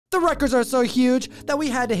The records are so huge that we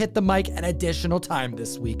had to hit the mic an additional time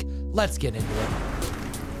this week. Let's get into it.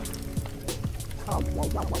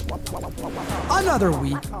 Another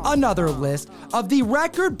week, another list of the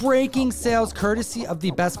record-breaking sales courtesy of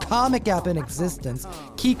the best comic app in existence,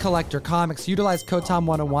 Key Collector Comics. Utilize code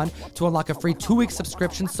TOM101 to unlock a free 2-week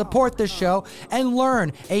subscription, support the show, and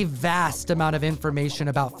learn a vast amount of information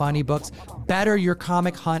about funny books, better your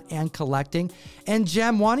comic hunt and collecting. And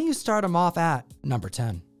Jem, why don't you start them off at number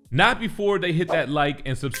 10? Not before they hit that like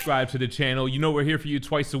and subscribe to the channel. You know we're here for you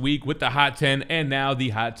twice a week with the Hot 10 and now the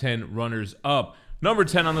Hot 10 Runners Up. Number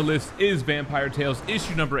 10 on the list is Vampire Tales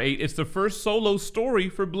issue number 8. It's the first solo story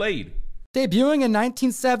for Blade. Debuting in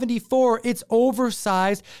 1974, it's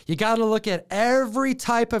oversized. You gotta look at every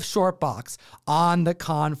type of short box on the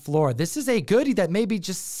con floor. This is a goodie that may be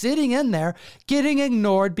just sitting in there, getting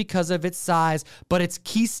ignored because of its size, but its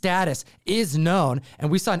key status is known.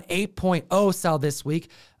 And we saw an 8.0 sell this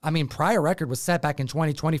week. I mean, prior record was set back in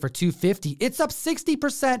 2020 for $250. It's up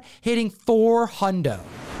 60%, hitting $400.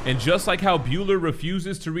 And just like how Bueller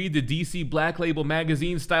refuses to read the DC Black Label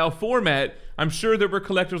magazine style format, I'm sure there were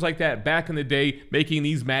collectors like that back in the day making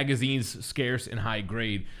these magazines scarce and high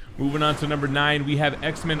grade. Moving on to number 9, we have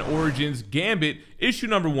X-Men Origins Gambit, issue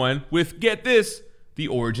number 1 with, get this, the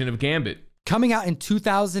origin of Gambit. Coming out in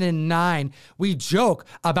 2009, we joke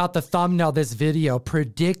about the thumbnail of this video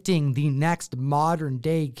predicting the next modern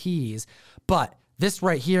day keys, but this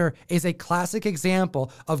right here is a classic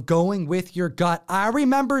example of going with your gut. I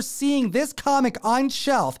remember seeing this comic on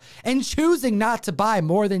shelf and choosing not to buy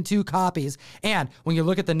more than 2 copies. And when you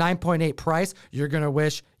look at the 9.8 price, you're gonna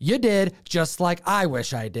wish you did, just like I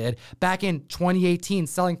wish I did. Back in 2018,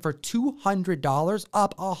 selling for $200,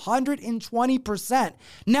 up 120%.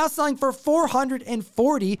 Now selling for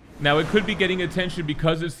 $440. Now it could be getting attention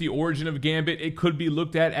because it's the origin of Gambit. It could be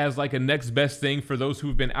looked at as like a next best thing for those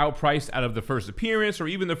who've been outpriced out of the first appearance or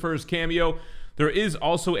even the first cameo. There is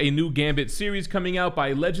also a new Gambit series coming out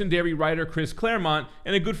by legendary writer Chris Claremont,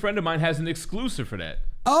 and a good friend of mine has an exclusive for that.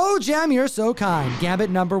 Oh, Jam, you're so kind. Gambit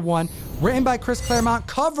number 1, written by Chris Claremont,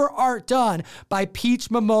 cover art done by Peach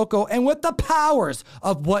Momoko, and with the powers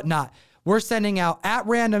of Whatnot, we're sending out at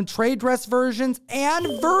random trade dress versions and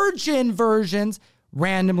virgin versions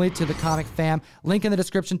randomly to the comic fam. Link in the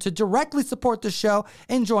description to directly support the show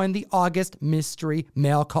and join the August mystery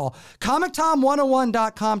mail call.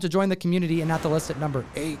 ComicTom101.com to join the community. And at the list at number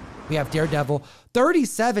 8, we have Daredevil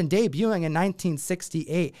 37, debuting in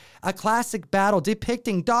 1968. A classic battle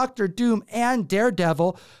depicting Dr. Doom and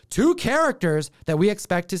Daredevil, 2 characters that we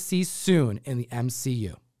expect to see soon in the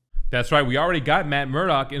MCU. That's right, we already got Matt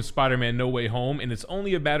Murdock in Spider-Man No Way Home, and it's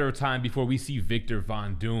only a matter of time before we see Victor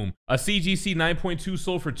Von Doom. A CGC 9.2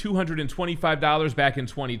 sold for $225 back in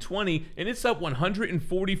 2020, and it's up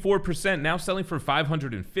 144%, now selling for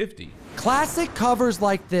 $550. Classic covers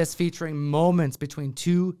like this, featuring moments between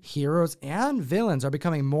 2 heroes and villains, are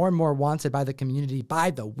becoming more and more wanted by the community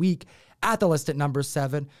by the week. At the list at number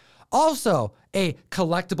 7. Also, a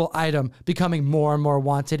collectible item becoming more and more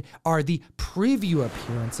wanted are the preview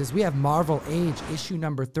appearances. We have Marvel Age issue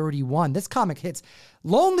number 31. This comic hits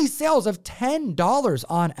lonely sales of $10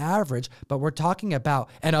 on average, but we're talking about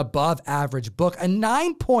an above average book, a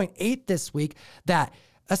 9.8 this week that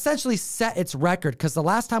essentially set its record, because the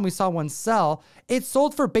last time we saw one sell, it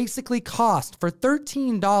sold for basically cost for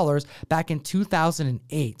 $13 back in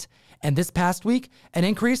 2008. And this past week, an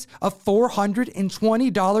increase of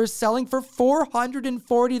 $420, selling for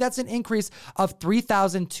 $440. That's an increase of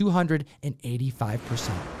 3,285%.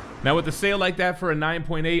 Now with a sale like that for a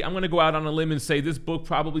 9.8, I'm going to go out on a limb and say this book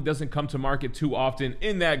probably doesn't come to market too often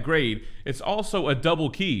in that grade. It's also a double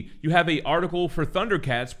key. You have an article for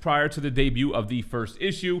Thundercats prior to the debut of the first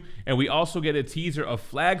issue, and we also get a teaser of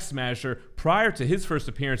Flag Smasher prior to his first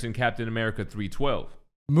appearance in Captain America 312.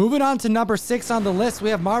 Moving on to number 6 on the list, we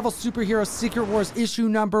have Marvel Superhero Secret Wars issue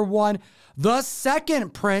number 1, the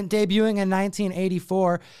second print, debuting in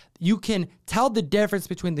 1984. You can tell the difference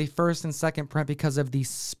between the first and second print because of the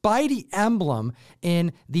Spidey emblem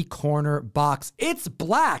in the corner box. It's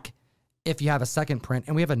black if you have a second print,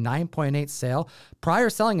 and we have a 9.8 sale. Prior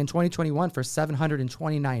selling in 2021 for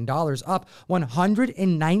 $729, up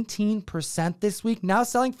 119% this week, now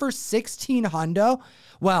selling for $1,600.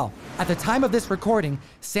 Well, at the time of this recording,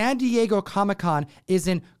 San Diego Comic-Con is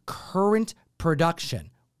in current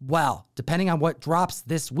production. Well, depending on what drops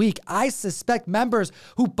this week, I suspect members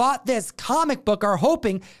who bought this comic book are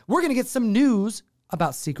hoping we're gonna get some news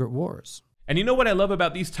about Secret Wars. And you know what I love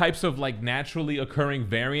about these types of like naturally occurring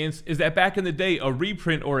variants is that back in the day, a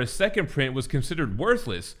reprint or a second print was considered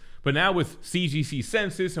worthless. But now with CGC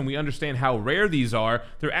census and we understand how rare these are,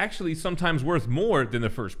 they're actually sometimes worth more than the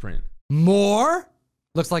first print. More?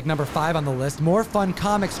 Looks like number 5 on the list. More Fun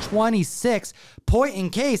Comics 26. Point in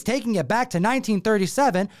case, taking it back to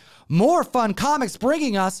 1937. More Fun Comics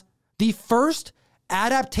bringing us the first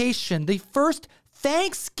adaptation, the first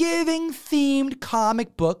Thanksgiving-themed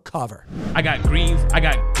comic book cover. I got greens, I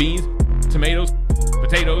got beans, tomatoes,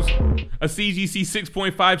 potatoes. A CGC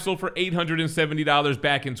 6.5 sold for $870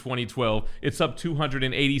 back in 2012. It's up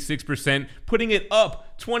 286%, putting it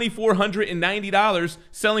up $2,490,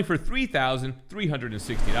 selling for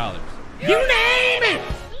 $3,360. You name it!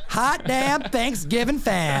 Hot damn Thanksgiving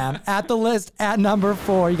fam. At the list at number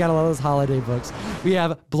 4, you gotta love those holiday books. We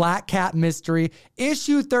have Black Cat Mystery,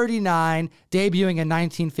 issue 39, debuting in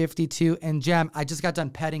 1952. And Jem, I just got done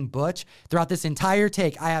petting Butch. Throughout this entire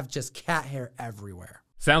take, I have just cat hair everywhere.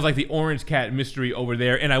 Sounds like the Orange Cat Mystery over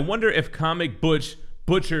there. And I wonder if Comic Butch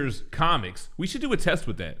butchers comics. We should do a test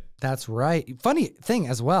with that. That's right. Funny thing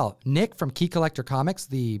as well, Nick from Key Collector Comics,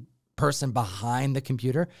 the person behind the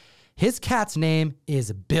computer, his cat's name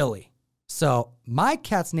is Billy. So my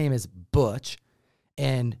cat's name is Butch,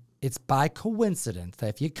 and it's by coincidence that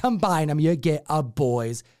if you combine them, you get a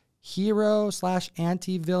boy's hero /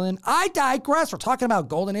 anti-villain. I digress. We're talking about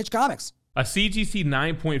Golden Age comics. A CGC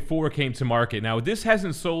 9.4 came to market. Now, this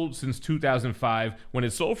hasn't sold since 2005 when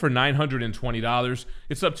it sold for $920.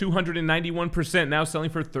 It's up 291%, now selling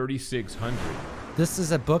for $3,600. This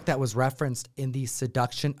is a book that was referenced in the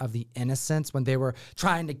Seduction of the Innocents when they were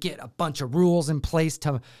trying to get a bunch of rules in place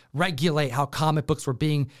to regulate how comic books were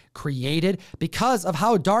being created because of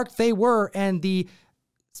how dark they were and the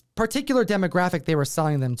particular demographic they were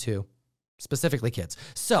selling them to, specifically kids.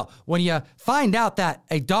 So when you find out that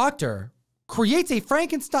a doctor creates a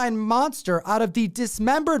Frankenstein monster out of the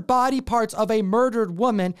dismembered body parts of a murdered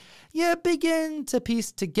woman, you begin to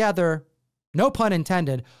piece together, no pun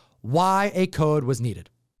intended, why a code was needed.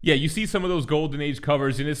 Yeah, you see some of those Golden Age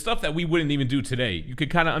covers, and it's stuff that we wouldn't even do today. You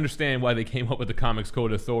could kind of understand why they came up with the Comics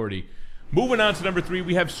Code Authority. Moving on to number 3,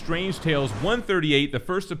 we have Strange Tales 138, the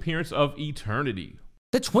first appearance of Eternity.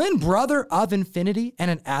 The twin brother of Infinity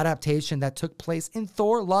and an adaptation that took place in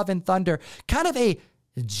Thor, Love and Thunder. Kind of a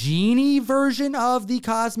genie version of the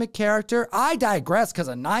cosmic character. I digress because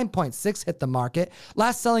a 9.6 hit the market.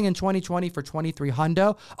 Last selling in 2020 for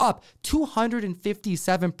 $2,300, up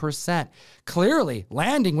 257%. Clearly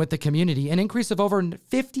landing with the community, an increase of over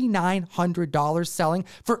 $5,900, selling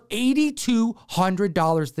for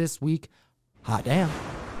 $8,200 this week. Hot damn.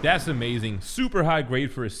 That's amazing. Super high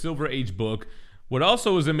grade for a Silver Age book. What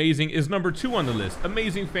also is amazing is number 2 on the list,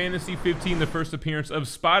 Amazing Fantasy 15, the first appearance of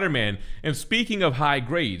Spider-Man. And speaking of high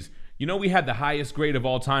grades, you know we had the highest grade of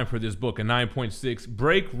all time for this book, a 9.6,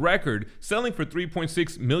 break record, selling for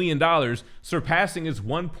 $3.6 million, surpassing its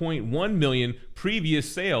 $1.1 million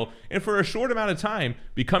previous sale, and for a short amount of time,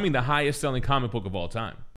 becoming the highest selling comic book of all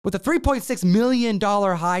time. With a $3.6 million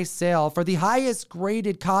high sale for the highest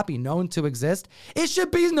graded copy known to exist, it should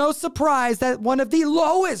be no surprise that one of the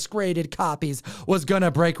lowest graded copies was gonna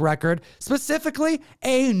break record, specifically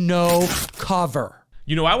a no cover.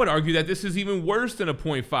 You know, I would argue that this is even worse than a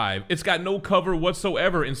 0.5. It's got no cover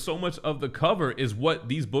whatsoever, and so much of the cover is what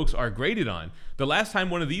these books are graded on. The last time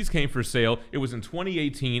one of these came for sale, it was in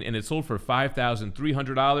 2018, and it sold for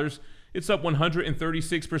 $5,300. It's up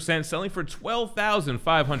 136%, selling for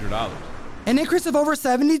 $12,500. An increase of over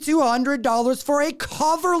 $7,200 for a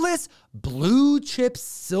coverless blue chip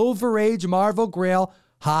Silver Age Marvel Grail.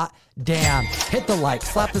 Hot damn. Hit the like,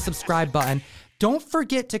 slap the subscribe button. Don't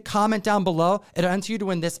forget to comment down below. It'll enter you to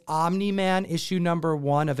win this Omni-Man issue number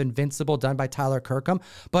 1 of Invincible done by Tyler Kirkham.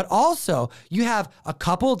 But also, you have a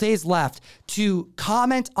couple days left to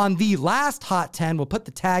comment on the last Hot 10. We'll put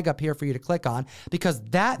the tag up here for you to click on because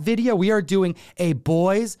that video, we are doing a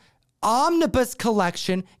Boys Omnibus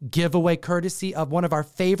Collection giveaway courtesy of one of our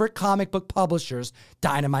favorite comic book publishers,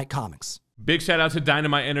 Dynamite Comics. Big shout out to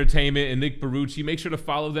Dynamite Entertainment and Nick Barucci. Make sure to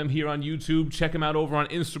follow them here on YouTube. Check them out over on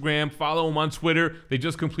Instagram. Follow them on Twitter. They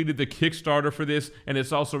just completed the Kickstarter for this, and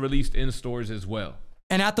it's also released in stores as well.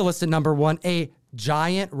 And at the list at number 1, a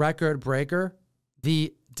giant record breaker,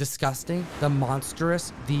 the disgusting, the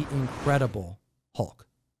monstrous, the incredible Hulk.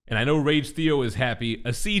 And I know Rage Theo is happy. A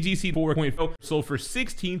CGC 4.0 sold for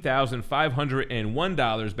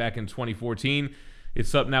 $16,501 back in 2014.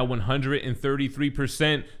 It's up now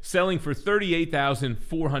 133%, selling for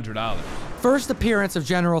 $38,400. First appearance of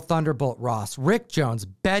General Thunderbolt Ross, Rick Jones,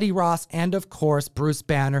 Betty Ross, and of course, Bruce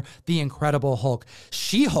Banner, the Incredible Hulk.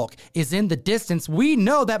 She-Hulk is in the distance. We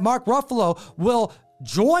know that Mark Ruffalo will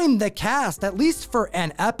join the cast, at least for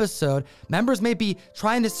an episode. Members may be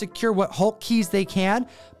trying to secure what Hulk keys they can,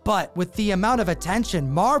 but with the amount of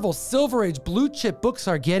attention Marvel's Silver Age blue chip books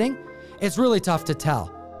are getting, it's really tough to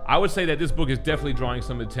tell. I would say that this book is definitely drawing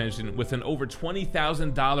some attention with an over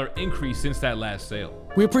 $20,000 increase since that last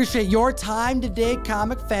sale. We appreciate your time today,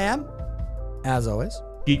 Comic Fam. As always,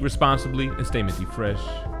 Geek responsibly and stay minty fresh.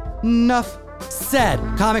 Enough said.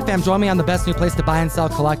 Comic Fam, join me on the best new place to buy and sell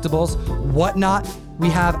collectibles, Whatnot. We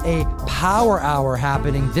have a power hour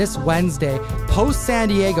happening this Wednesday, post San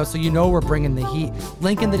Diego, so you know we're bringing the heat.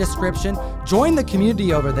 Link in the description. Join the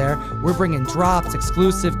community over there. We're bringing drops,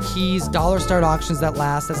 exclusive keys, dollar start auctions that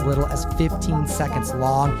last as little as 15 seconds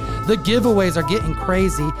long. The giveaways are getting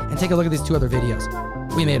crazy, and take a look at these 2 other videos.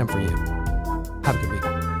 We made them for you. Have a good week.